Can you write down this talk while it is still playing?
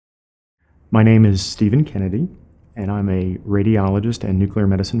My name is Stephen Kennedy, and I'm a radiologist and nuclear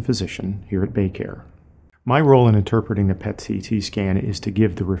medicine physician here at BayCare. My role in interpreting the PET-CT scan is to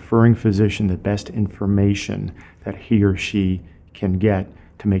give the referring physician the best information that he or she can get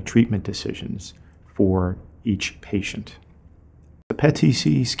to make treatment decisions for each patient. The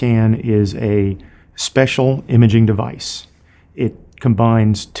PET-CT scan is a special imaging device. It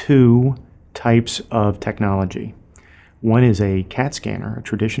combines two types of technology. One is a CAT scanner, a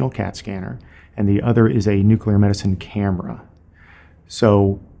traditional CAT scanner, and the other is a nuclear medicine camera.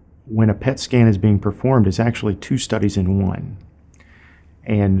 So when a PET scan is being performed, it's actually two studies in one.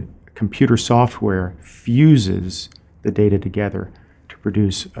 And computer software fuses the data together to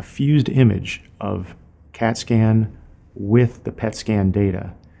produce a fused image of CAT scan with the PET scan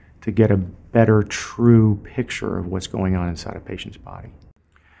data to get a better, true picture of what's going on inside a patient's body.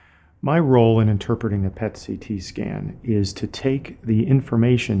 My role in interpreting the PET-CT scan is to take the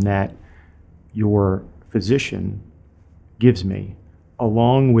information that your physician gives me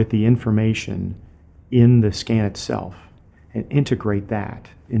along with the information in the scan itself and integrate that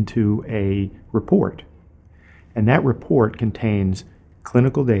into a report. And that report contains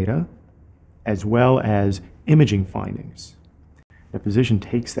clinical data as well as imaging findings. The physician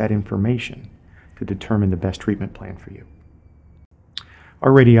takes that information to determine the best treatment plan for you. Our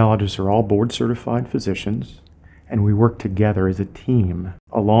radiologists are all board-certified physicians, and we work together as a team,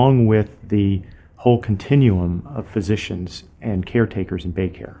 along with the whole continuum of physicians and caretakers in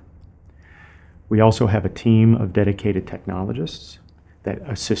BayCare. We also have a team of dedicated technologists that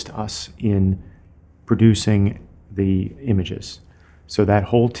assist us in producing the images. So that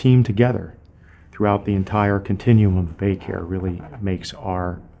whole team together throughout the entire continuum of BayCare really makes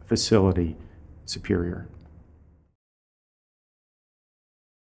our facility superior.